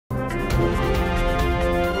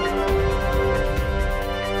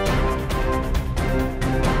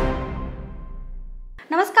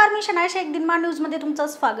नमस्कार, मी शनाय शेख. दिनमान न्यूजमध्ये तुमचं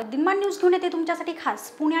स्वागत. दिनमान न्यूज घेऊन येते तुमच्यासाठी खास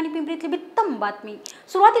पुणे आणि पिंपरीतली बित्तम बातमी.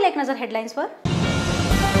 सुरुवातीला एक नजर हेडलाईन्सवर.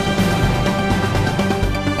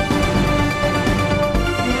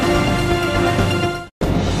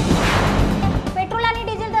 पेट्रोल आणि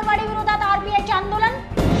डिझेल दरवाढी विरोधात आरबीआयचे आंदोलन.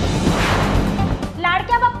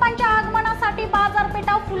 लाडक्या बाप्पांच्या आगमनासाठी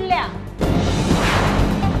बाजारपेठा फुलल्या.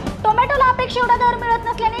 टोमॅटोला अपेक्षेएवढा दर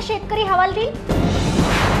मिळत नसल्याने शेतकरी हवालदिल.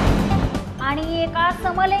 आणि एका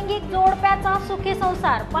समलैंगिक जोडप्याचा सुखी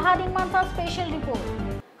संसार. पहा दिनमानचा स्पेशल रिपोर्ट.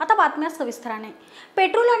 आता बातम्या सविस्तराने.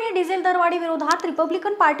 पेट्रोल आणि डिझेल दरवाढी विरोधात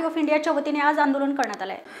रिपब्लिकन पार्टी ऑफ इंडियाच्या वतीने आज आंदोलन करण्यात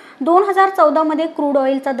आले. 2014 मध्ये क्रूड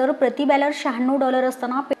ऑइलचा दर प्रति बॅरल $96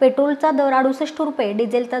 असताना पेट्रोलचा दर ₹68,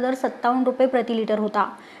 डिझेलचा दर ₹57 प्रति लिटर होता.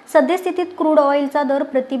 सद्यस्थितीत क्रूड ऑइलचा दर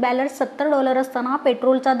प्रति बॅरल $70 असताना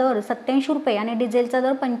पेट्रोलचा दर ₹87 आणि डिझेलचा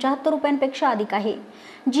दर ₹75पेक्षा अधिक आहे.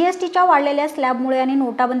 जीएसटीच्या वाढलेल्या स्लॅबमुळे आणि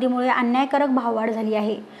नोटाबंदीमुळे अन्यायकारक भाववाढ झाली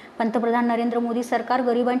आहे. पंतप्रधान नरेंद्र मोदी सरकार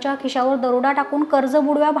गरिबांच्या खिशावर दरोडा टाकून कर्ज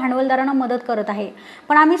बुडव्या भांडवलदारांना मदत करत आहे.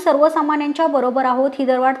 पण आम्ही सर्वसामान्यांच्या बरोबर आहोत. ही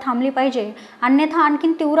दरवाढ थांबली पाहिजे, अन्यथा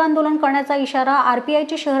आणखी तीव्र आंदोलन करण्याचा इशारा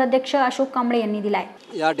आरपीआयचे शहराध्यक्ष अशोक कांबळे यांनी दिलाय.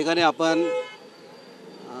 या ठिकाणी आपण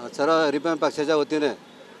सर्व रिपब्लिकन पक्षाच्या वतीने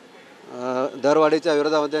दरवाढीच्या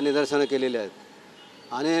विरोधामध्ये निदर्शनं केलेली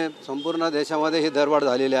आहेत आणि संपूर्ण देशामध्ये ही दरवाढ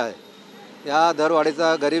झालेली आहे. या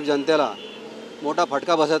दरवाढीचा गरीब जनतेला मोठा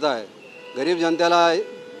फटका बसत आहे. गरीब जनतेला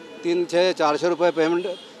 300-400 रुपये पेमेंट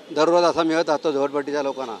दररोज असा मिळत असतो झोपडपट्टीच्या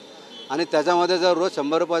लोकांना, आणि त्याच्यामध्ये जर रोज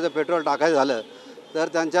 100 रुपयाचं पेट्रोल टाकायचं झालं तर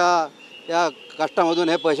त्यांच्या या कष्टामधून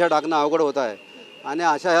हे पैसे टाकणं अवघड होत आहे. आणि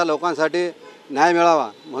अशा ह्या लोकांसाठी न्याय मिळावा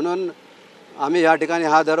म्हणून आम्ही या ठिकाणी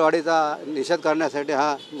हा दरवाढीचा निषेध करण्यासाठी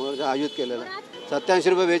हा मोर्चा आयोजित केलेला आहे.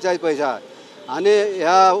 ₹87.42 आहे आणि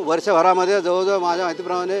या वर्षभरामध्ये जवळजवळ माझ्या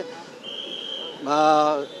माहितीप्रमाणे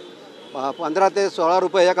 15 ते 16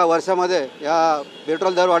 रुपये एका वर्षामध्ये या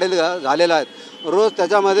पेट्रोल दरवाढीत झालेला आहेत. रोज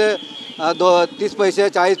त्याच्यामध्ये 30 पैसे,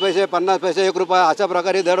 40 पैसे, 50 पैसे, ₹1 अशा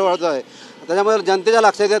प्रकारे दरवाढ आहे. त्याच्यामुळे जनतेच्या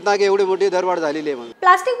लक्षात येत नाही की एवढी मोठी दरवाढ झालेली आहे म्हणून.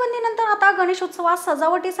 प्लास्टिक बंदीनंतर आता गणेशोत्सवात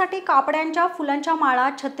सजावटीसाठी कापड्यांच्या फुलांच्या माळा,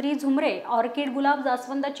 छत्री, झुमरे, ऑर्किड, गुलाब,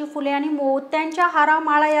 जास्वंदाची फुले आणि मोत्यांच्या हारा,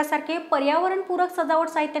 माळा यासारखे पर्यावरणपूरक सजावट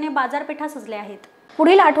साहित्याने बाजारपेठा सजल्या आहेत.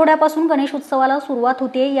 पुढील आठवड्यापासून गणेशोत्सवाला सुरुवात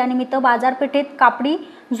होते. यानिमित्त बाजारपेठेत कापडी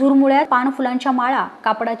झुरमुळ्या, पानफुलांच्या माळा,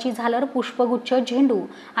 कापडाची झालर, पुष्पगुच्छ, झेंडू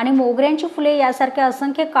आणि मोगऱ्यांची फुले यासारख्या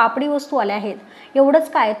असंख्य कापडी वस्तू आल्या आहेत. एवढंच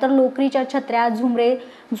काय तर लोकरीच्या छत्र्या, झुमरे,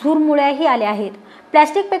 झुरमुळ्याही आल्या आहेत.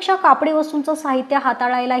 प्लॅस्टिकपेक्षा कापडी वस्तूंचं साहित्य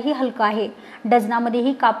हाताळायलाही हलकं आहे.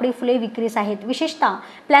 डझनामध्येही कापडी फुले विक्रीस आहेत. विशेषतः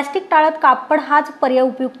प्लॅस्टिक टाळत कापड हाच पर्याय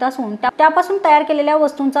उपयुक्त असून त्यापासून तयार केलेल्या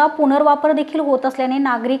वस्तूंचा पुनर्वापर देखील होत असल्याने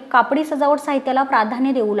नागरिक कापडी सजावट साहित्याला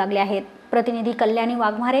प्राधान्य देऊ लागले आहेत. प्रतिनिधी कल्याणी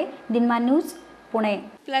वाघमारे, दिनमान न्यूज, पुणे.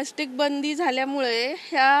 प्लास्टिक बंदी झाल्यामुळे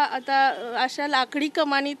ह्या आता अशा लाकडी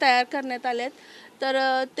कमानी तयार करण्यात आल्यात.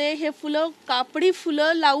 तर ते हे फुलं कापडी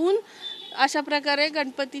फुलं लावून अशा प्रकारे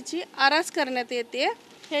गणपतीची आरास करण्यात येते.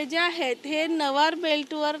 हे जे आहेत हे नवार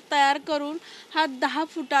बेल्टवर तयार करून हा 10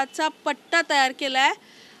 फुटाचा पट्टा तयार केला आहे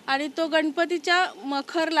आणि तो गणपतीच्या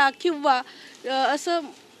मखरला किंवा असं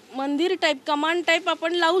मंदिर टाईप, कमान टाईप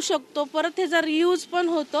आपण लावू शकतो. परत ह्याचा रियूज पण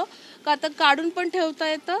होतो का तर काढून पण ठेवता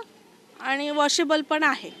येतं आणि वॉशेबल पण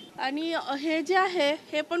आहे. आणि हे जे आहे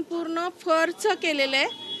हे पण पूर्ण फरचं केलेलं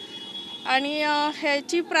आहे आणि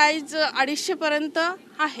ह्याची प्राईज 250 पर्यंत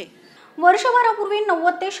आहे. वर्षभरापूर्वी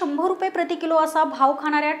 90 ते 100 रुपये प्रति किलो असा भाव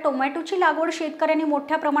खाणाऱ्या टोमॅटोची लागवड शेतकऱ्यांनी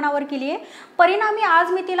मोठ्या प्रमाणावर केली आहे. परिणामी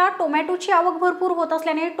आज मितीला टोमॅटोची आवक भरपूर होत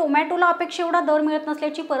असल्याने टोमॅटोला अपेक्षेएवढा दर मिळत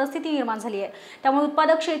नसल्याची परिस्थिती निर्माण झाली आहे. त्यामुळे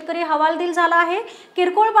उत्पादक शेतकरी हवालदिल झाला आहे.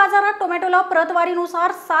 किरकोळ बाजारात टोमॅटोला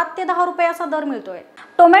प्रतवारीनुसार 7 ते 10 रुपये असा दर मिळतोय.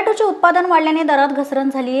 टोमॅटोचे उत्पादन वाढल्याने दरात घसरण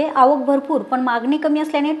झाली आहे. आवक भरपूर पण मागणी कमी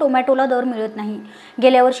असल्याने टोमॅटोला दर मिळत नाही.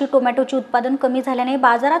 गेल्या वर्षी टोमॅटोचे उत्पादन कमी झाल्याने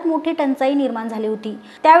बाजारात मोठी टंचाई निर्माण झाली होती.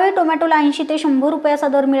 त्यावेळी टोमॅटोला 80 ते 100 रुपये असा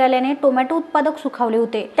दर मिळाल्याने टोमॅटो उत्पादक सुखावले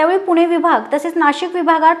होते. त्यावेळी पुणे विभाग तसेच नाशिक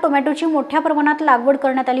विभागात टोमॅटोची मोठ्या प्रमाणात लागवड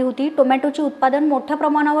करण्यात आली होती. टोमॅटोचे उत्पादन मोठ्या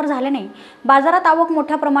प्रमाणावर झाल्याने बाजारात आवक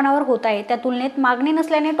मोठ्या प्रमाणावर होत आहे. त्या तुलनेत मागणी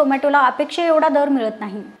नसल्याने टोमॅटोला अपेक्षे एवढा दर मिळत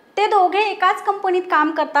नाही. ते दोघे एकाच कंपनीत काम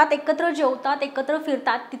करतात, एकत्र जेवतात, एकत्र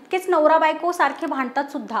फिरतात, तितकेच नवरा बायको सारखे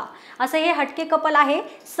भांडतात सुद्धा. असं हे हटके कपल आहे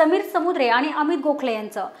समीर समुद्रे आणि अमित गोखले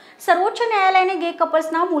यांचं. सर्वोच्च न्यायालयाने गे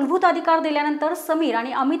कपल्सना मूलभूत अधिकार दिल्यानंतर समीर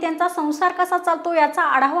आणि अमित यांचा संसार कसा चालतो याचा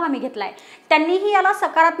आढावा आम्ही घेतलाय. त्यांनीही याला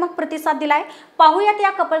सकारात्मक प्रतिसाद दिलाय. पाहूयात या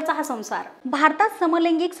कपलचा हा संसार. भारतात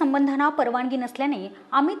समलैंगिक संबंधांना परवानगी नसल्याने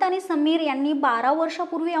अमित आणि समीर यांनी 12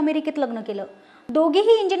 वर्षापूर्वी अमेरिकेत लग्न केलं.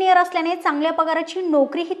 दोघेही इंजिनियर असल्याने चांगल्या पगाराची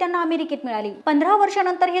नोकरीही त्यांना अमेरिकेत मिळाली. 15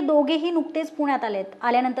 वर्षानंतर हे दोघेही नुकतेच पुण्यात आलेत.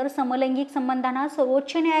 आल्यानंतर समलैंगिक संबंधांना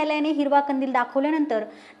सर्वोच्च न्यायालयाने हिरवा कंदील दाखवल्यानंतर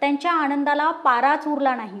त्यांच्या आनंदाला पाराच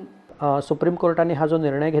उरला नाही. सुप्रीम कोर्टाने हा जो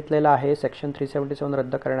निर्णय घेतलेला आहे सेक्शन 377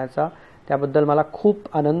 रद्द करण्याचा, त्याबद्दल मला खूप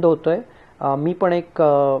आनंद होतोय. मी पण एक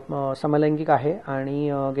समलैंगिक आहे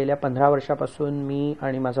आणि गेल्या 15 वर्षापासून मी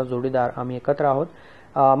आणि माझा जोडीदार आम्ही एकत्र आहोत.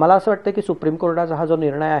 मला असं वाटतं की सुप्रीम कोर्टाचा हा जो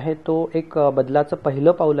निर्णय आहे तो एक बदलाचं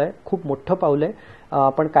पहिलं पाऊल आहे, खूप मोठं पाऊल आहे.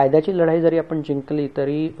 पण कायद्याची लढाई जरी आपण जिंकली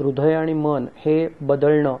तरी हृदय आणि मन हे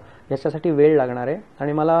बदलणं याच्यासाठी वेळ लागणार आहे.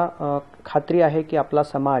 आणि मला खात्री आहे की आपला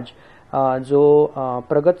समाज जो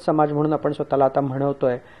प्रगत समाज म्हणून आपण स्वतःला आता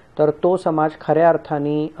म्हणवतोय, तर तो समाज खऱ्या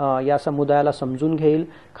अर्थाने या समुदायाला समजून घेईल,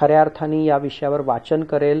 खऱ्या अर्थाने या विषयावर वाचन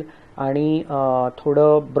करेल आणि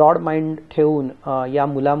थोडं ब्रॉड माइंड ठेवून या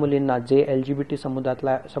मुलामुलींना जे LGBT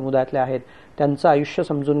समुदायातले आहेत त्यांचं आयुष्य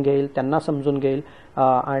समजून घेईल, त्यांना समजून घेईल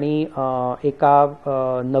आणि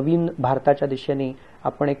एका नवीन भारताच्या दिशेने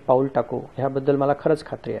आपण एक पाऊल टाकू, ह्याबद्दल मला खरंच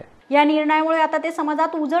खात्री आहे. या निर्णयामुळे आता ते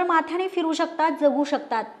समाजात उजळ माथ्याने फिरू शकतात, जगू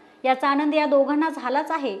शकतात. याचा आनंद या दोघांना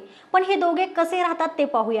झालाच आहे. पण हे दोघे कसे राहतात ते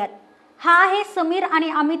पाहूयात. हा आहे समीर आणि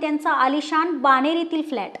अमित यांचा आलिशान बानेरीतील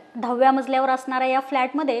फ्लॅट. 10व्या मजल्यावर असणाऱ्या या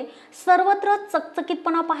फ्लॅटमध्ये सर्वत्र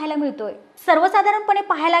चकचकीतपणा पाहायला मिळतोय. सर्वसाधारणपणे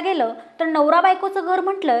पाहायला गेलं तर नवरा बायकोचं घर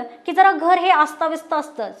म्हटलं की जरा घर हे अस्ताव्यस्त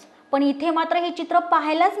असतंच, पण इथे मात्र हे चित्र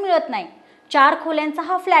पाहायलाच मिळत नाही. 4 खोल्यांचा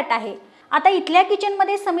हा फ्लॅट आहे. आता इथल्या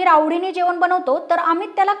किचनमध्ये समीर आवडीने जेवण बनवतो तर अमित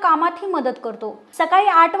त्याला कामातही मदत करतो. सकाळी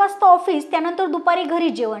 8 वाजता ऑफिस, त्यानंतर दुपारी घरी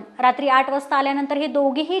जेवण. रात्री 8 वाजता आल्यानंतर हे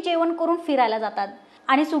दोघेही जेवण करून फिरायला जातात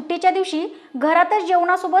आणि सुट्टीच्या दिवशी घरातच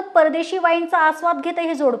जेवणासोबत परदेशी वाईनचा आस्वाद घेतं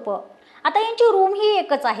हे जोडपं. आता यांची रूम ही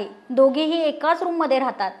एकच आहे. दोघेही एकाच रूममध्ये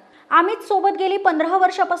राहतात. अमित सोबत गेली 15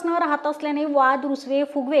 वर्षापासून राहत असल्याने वाद, रुसवे,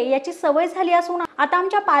 फुगवे याची सवय झाली असून आता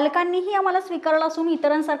आमच्या पालकांनीही आम्हाला स्वीकारलं असून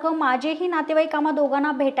इतरांसारखं माझेही नातेवाईक आम्हा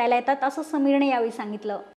दोघांना भेटायला येतात, असं समीरने यावेळी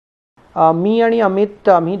सांगितलं. मी आणि अमित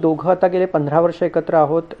आम्ही दोघं आता गेले 15 वर्ष एकत्र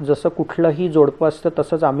आहोत. जसं कुठलंही जोडपं असतं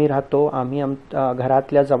तसंच आम्ही राहतो. आम्ही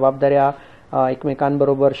घरातल्या जबाबदाऱ्या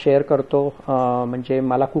एकमेकांबरोबर शेअर करतो. म्हणजे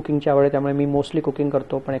मला कुकिंगची आवड आहे त्यामुळे मी मोस्टली कुकिंग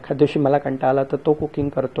करतो, पण एखाद्या दिवशी मला कंटाळा आला तर तो कुकिंग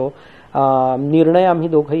करतो. निर्णय आम्ही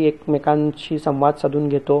दोघंही एकमेकांशी संवाद साधून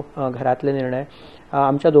घेतो, घरातले निर्णय.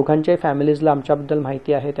 आमच्या दोघांच्याही फॅमिलीजला आमच्याबद्दल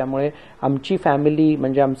माहिती आहे, त्यामुळे आमची फॅमिली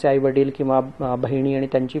म्हणजे आमचे आईवडील किंवा बहिणी आणि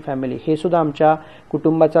त्यांची फॅमिली हे सुद्धा आमच्या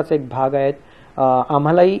कुटुंबाचाच एक भाग आहेत.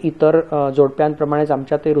 आम्हालाही इतर जोडप्यांप्रमाणेच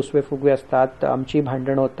आमच्यातही रुसवे फुगवे असतात, आमची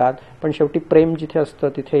भांडणं होतात, पण शेवटी प्रेम जिथे असतं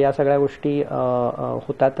तिथे या सगळ्या गोष्टी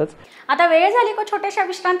होतातच. आता वेळ झाली का छोट्याशा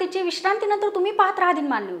विश्रांतीची. विश्रांतीनंतर तुम्ही पाहत राहा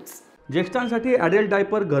दिनमान न्यूज. ज्येष्ठांसाठी ॲडल्ट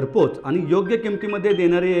डायपर घरपोच आणि योग्य किमतीमध्ये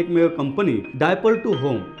देणारी एकमेव कंपनी डायपर टू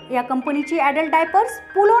होम. या कंपनीची adult diapers,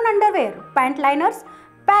 pull on underwear, pant liners,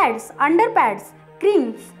 pads, under pads,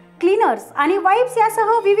 creams, cleaners आणि वाइप्स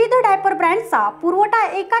यासह विविध डायपर ब्रँड्सचा पुरवठा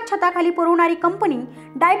एकाच छताखाली पुरवणारी कंपनी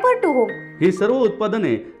डायपर टू होम. ही सर्व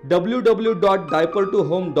उत्पादने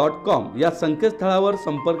www.diaper2home.com या संकेतस्थळावर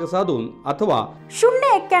संपर्क साधून अथवा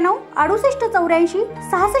 091 68 84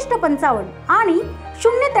 66 55 आणि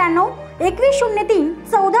 093 21 03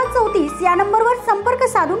 14 34 या नंबरवर संपर्क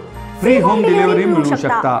साधून फ्री होम डिलिव्हरी मिळू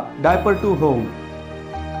शकता. Diaper to home.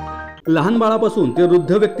 लहान बाळापासून ते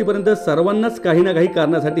वृद्ध व्यक्तीपर्यंत सर्वांनाच काही ना काही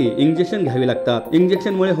कारणासाठी इंजेक्शन घ्यावी लागतात.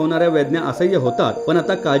 इंजेक्शनमुळे होणाऱ्या वेदना असह्य होतात, पण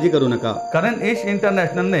आता काळजी करू नका, कारण एश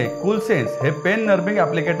इंटरनॅशनलने कूल सेन्स हे पेन नर्विंग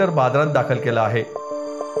ॲप्लिकेटर बाजारात दाखल केलं आहे.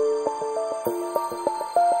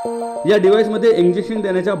 या डिव्हाइसमध्ये इंजेक्शन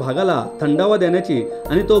देण्याच्या भागाला थंडावा देण्याची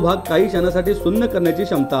आणि तो भाग काही क्षणासाठी सुन्न करण्याची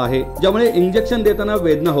क्षमता आहे, ज्यामुळे इंजेक्शन देताना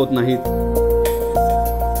वेदना होत नाहीत.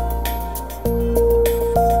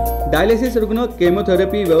 डायलिसिस रुग्ण,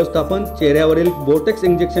 केमोथेरपी व्यवस्थापन, चेहऱ्यावरील बोटेक्स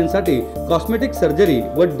इंजेक्शनसाठी, कॉस्मेटिक सर्जरी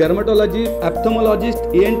व डर्मेटॉलॉजी, ऑप्थोमॉलॉजिस्ट,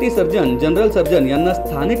 ENT सर्जन, जनरल सर्जन यांना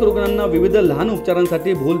स्थानिक रुग्णांना विविध लहान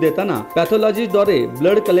उपचारांसाठी भूल देताना पॅथॉलॉजीद्वारे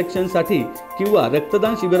ब्लड कलेक्शनसाठी किंवा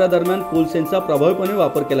रक्तदान शिबिरादरम्यान कूलसेन्सचा प्रभावीपणे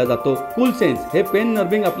वापर केला जातो. कूलसेन्स हे पेन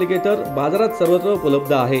नर्विंग ॲप्लिकेटर बाजारात सर्वत्र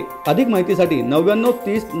उपलब्ध आहे. अधिक माहितीसाठी 99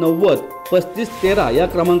 30 90 35 13 या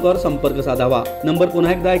क्रमांकावर संपर्क साधावा. नंबर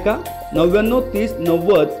पुन्हा एकदा ऐका, 99 30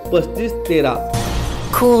 90 35 13.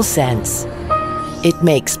 Cool Sense. It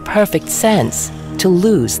makes perfect sense to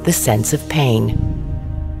lose the sense of pain.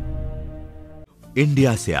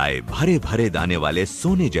 India से आए भरे भरे दाने वाले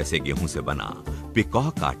सोने जैसे गेहूं से बना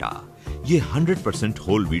पिकॉक आटा। ये 100%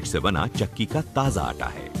 होल व्हीट से बना चक्की का ताजा आटा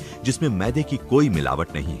है, जिसमें मैदे की कोई मिलावट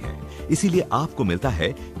नहीं है। इसीलिए आपको मिलता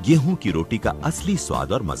है गेहूं की रोटी का असली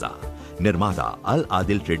स्वाद और मजा। निर्माता अल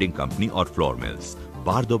आदिल ट्रेडिंग कंपनी और फ्लोर मिल्स,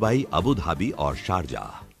 बारदोबाई, अबू धाबी और शारजा।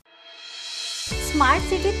 स्मार्ट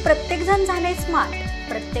सिटीत प्रत्येक जण झाले स्मार्ट।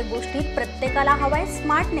 प्रत्येक गोष्टीत प्रत्येकाला हवाय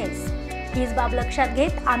स्मार्टनेस। हीच बाब लक्षात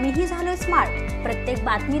घेत आम्हीही झालोय स्मार्ट। प्रत्येक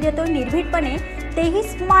बातमी देतोय निर्भीडपणे, तेही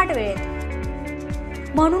स्मार्ट वेळेत।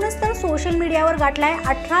 म्हणूनच तर सोशल मीडियावर गाठलाय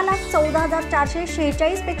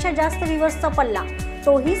 18,14,446 पेक्षा जास्त व्ह्यूअर्सचा पल्ला,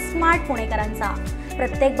 तोही स्मार्ट पुणेकरांचा।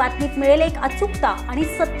 प्रत्येक बातमीत मिळेल एक अचूकता आणि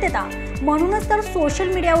सत्यता, म्हणूनच तर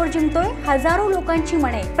सोशल मीडियावर जिंकतोय हजारो लोकांची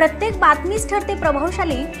मने। प्रत्येक बातमीच ठरते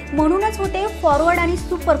प्रभावशाली, म्हणूनच होते फॉरवर्ड आणि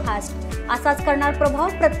सुपरफास्ट। असाच करणार प्रभाव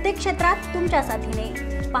प्रत्येक क्षेत्रात तुमच्या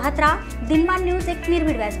साथीने। पाहत राहा दिनमान न्यूज, एक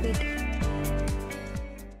निर्भीड व्यासपीठ।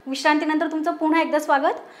 विश्रांतीनंतर तुमचं पुन्हा एकदा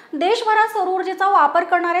स्वागत। देशभरात सौर ऊर्जेचा वापर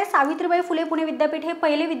करणारे सावित्रीबाई फुले पुणे विद्यापीठ हे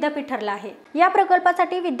पहिले विद्यापीठ ठरले आहे। या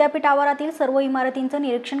प्रकल्पासाठी विद्यापीठ आवारातील सर्व इमारतींचं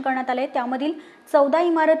निरीक्षण करण्यात आले। त्यामधील 14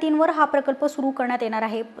 इमारतींवर हा प्रकल्प सुरू करण्यात येणार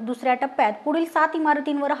आहे। दुसऱ्या टप्प्यात पुढील 7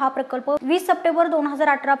 इमारतींवर हा प्रकल्प 20 सप्टेंबर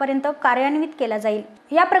 2018 पर्यंत कार्यान्वित केला जाईल।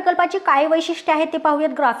 या प्रकल्पाची काय वैशिष्ट्ये आहेत ते पाहूयात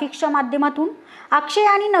ग्राफिक्सच्या माध्यमातून। अक्षय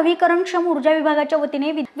आणि नवीकरणक्षम ऊर्जा विभागाच्या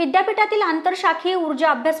वतीने विद्यापीठातील आंतरशाखीय ऊर्जा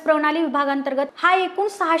अभ्यास प्रणाली विभागांतर्गत हा एकूण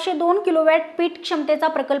 602 किलोवॅट पीठ क्षमतेचा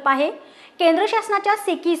प्रकल्प आहे। केंद्र शासनाच्या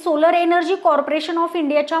सेकी सोलर एनर्जी कॉर्पोरेशन ऑफ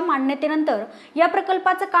इंडियाच्या मान्यतेनंतर या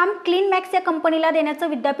प्रकल्पाचं काम क्लीन मॅक्स या कंपनीला देण्याचं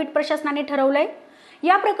विद्यापीठ प्रशासनाने ठरवलंय।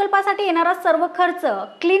 या प्रकल्पासाठी येणारा सर्व खर्च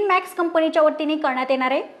क्लीन मॅक्स कंपनीच्या वतीने करण्यात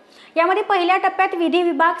येणार आहे। यामध्ये पहिल्या टप्प्यात विधी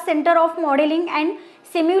विभाग, centre of modelling and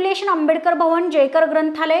simulation, Ambedkar भवन, जयकर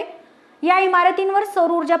ग्रंथालय या इमारतींवर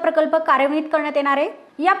सौर ऊर्जा प्रकल्प कार्यान्वित करण्यात येणार आहे।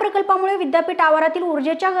 या प्रकल्पामुळे विद्यापीठ आवारातील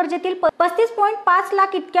ऊर्जेच्या गरजेतील 35.5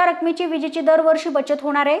 लाख इतक्या रकमेची विजेची दरवर्षी बचत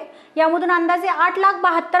होणार आहे। यामधून अंदाजे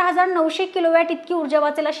 8,72,900 किलोवॅट इतकी ऊर्जा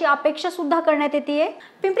वाचेल अशी अपेक्षा सुद्धा करण्यात येते।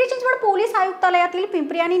 पिंपरी चिंचवड पोलीस आयुक्तालयातील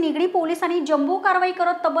पिंपरी आणि निगडी पोलिसांनी जम्बो कारवाई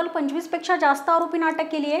करत तब्बल 25 पेक्षा जास्त आरोपींना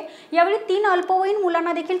अटक केली आहे। यावेळी 3 अल्पवयीन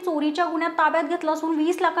मुलांना देखील चोरीच्या गुन्ह्यात ताब्यात घेतलं असून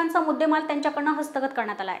 20 लाखांचा मुद्देमाल त्यांच्याकडून हस्तगत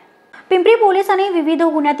करण्यात आला आहे। पिंपरी पोलिसांनी विविध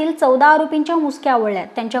गुन्ह्यातील 14 आरोपींच्या मुसक्या आवळल्यात।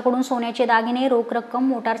 त्यांच्याकडून सोन्याचे दागिने, रोख रक्कम,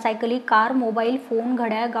 मोटारसायकली, कार, मोबाईल फोन,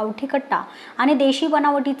 घड्याळ, गावठी कट्टा आणि देशी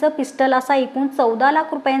बनावटीचं पिस्टल असा एकूण 14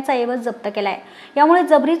 लाख रुपयांचा ऐवज जप्त केलाय। यामुळे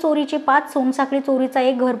जबरी चोरीचे 5, सोनसाखळी चोरीचा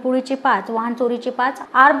 1, घरपोळीचे 5, वाहन चोरीचे 5,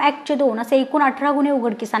 आर्म ॲक्टचे 2 असे एकूण 18 गुन्हे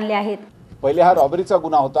उघडकीस आणले आहेत। पहिले हा रॉबरीचा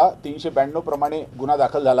गुन्हा होता। 392 प्रमाणे गुन्हा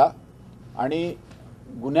दाखल झाला आणि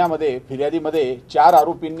गुन्ह्यामध्ये फिर्यादीमध्ये 4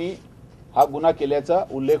 आरोपींनी हा गुन्हा केल्याचा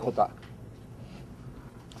उल्लेख होता।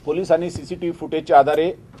 पोलिसांनी सीसीटीव्ही फुटेजच्या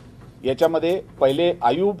आधारे याच्यामध्ये पहिले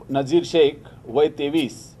आयुब नजीर शेख वय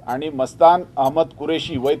 23 आणि मस्तान अहमद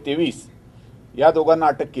कुरेशी वय 23 या दोघांना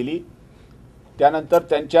अटक केली। त्यानंतर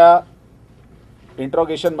त्यांच्या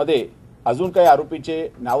इंट्रोगेशनमध्ये अजून काही आरोपीचे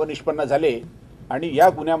नाव निष्पन्न झाले आणि या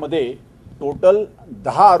गुन्ह्यामध्ये टोटल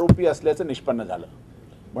 10 आरोपी असल्याचं निष्पन्न झालं।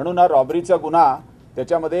 म्हणून हा रॉबरीचा गुन्हा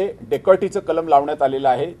त्याच्यामध्ये डेकॉर्टीचं कलम लावण्यात आलेलं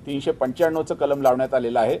आहे, 395चं कलम लावण्यात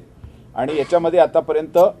आलेलं आहे आणि याच्यामध्ये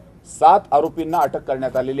आतापर्यंत 7 आरोपींना अटक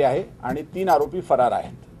करण्यात आलेली आहे आणि 3 आरोपी फरार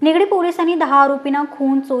आहेत। निगडी पोलिसांनी 10 आरोपींना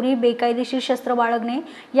खून, चोरी, बेकायदेशीर शस्त्र बाळगणे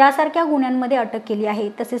यासारख्या गुन्ह्यांमध्ये अटक केली आहे।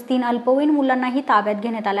 तसेच 3 अल्पवयीन मुलांनाही ताब्यात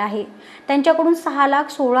घेण्यात आले आहे। त्यांच्याकडून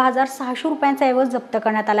 6,16,600 रुपयांचा ऐवज जप्त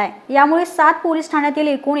करण्यात आला आहे। यामुळे 7 पोलीस ठाण्यातील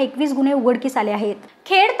एकूण 21 गुन्हे उघडकीस आले आहेत।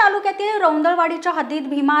 खेड तालुक्यातील रौंदळवाडीच्या हद्दीत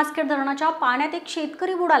भीमा आसखेड धरणाच्या पाण्यात एक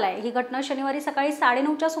शेतकरी बुडालाय। ही घटना शनिवारी सकाळी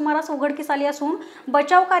 9:30च्या सुमारास उघडकीस आली असून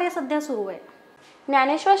बचाव कार्य सध्या सुरू आहे।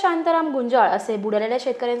 ज्ञानेश्वर शांताराम गुंजाळ असे बुडालेल्या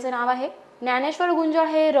शेतकऱ्यांचे नाव आहे। ज्ञानेश्वर गुंजाळ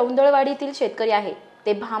हे रौंदळवाडीतील शेतकरी आहेत।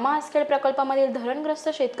 ते भामा आसखेड प्रकल्पामधील धरणग्रस्त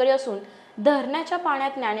शेतकरी असून धरणाच्या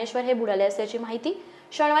पाण्यात ज्ञानेश्वर हे बुडाले असल्याची माहिती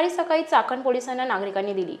शनिवारी सकाळी चाकण पोलिसांना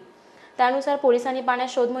नागरिकांनी दिली। त्यानुसार पोलिसांनी पाण्यात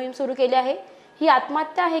शोध मोहीम सुरू केली आहे। ही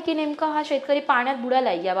आत्महत्या आहे की नेमका हा शेतकरी पाण्यात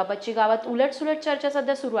बुडालाय याबाबतची गावात उलटसुलट चर्चा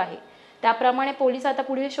सध्या सुरू आहे। त्याप्रमाणे पोलीस आता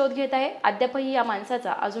पुढील शोध घेत आहे। अद्यापही या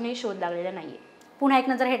माणसाचा अजूनही शोध लागलेला नाहीये। पुन्हा एक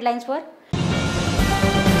नजर हेडलाईन्सवर।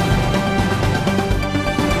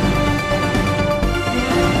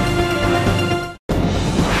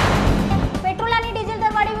 पेट्रोल आणि डिझेल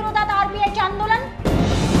दरवाढी विरोधात आरबीआयचे आंदोलन।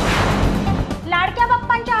 लाडक्या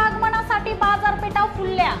बाप्पांच्या आगमनासाठी बाजारपेठा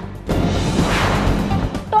फुलल्या।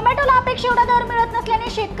 टोमॅटोला अपेक्षित एवढा दर मिळत नसल्याने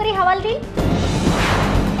शेतकरी हवालदिल।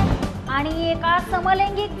 आणि एका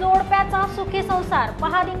समलैंगिक जोडप्याचा सुखी संसार,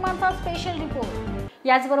 पहा दिनमानचा स्पेशल रिपोर्ट।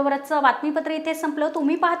 याचबरोबरच बातमीपत्र इथे संपलं।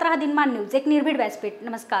 तुम्ही पाहत राहा दिनमान न्यूज, एक निर्भीड व्यासपीठ।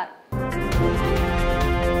 नमस्कार।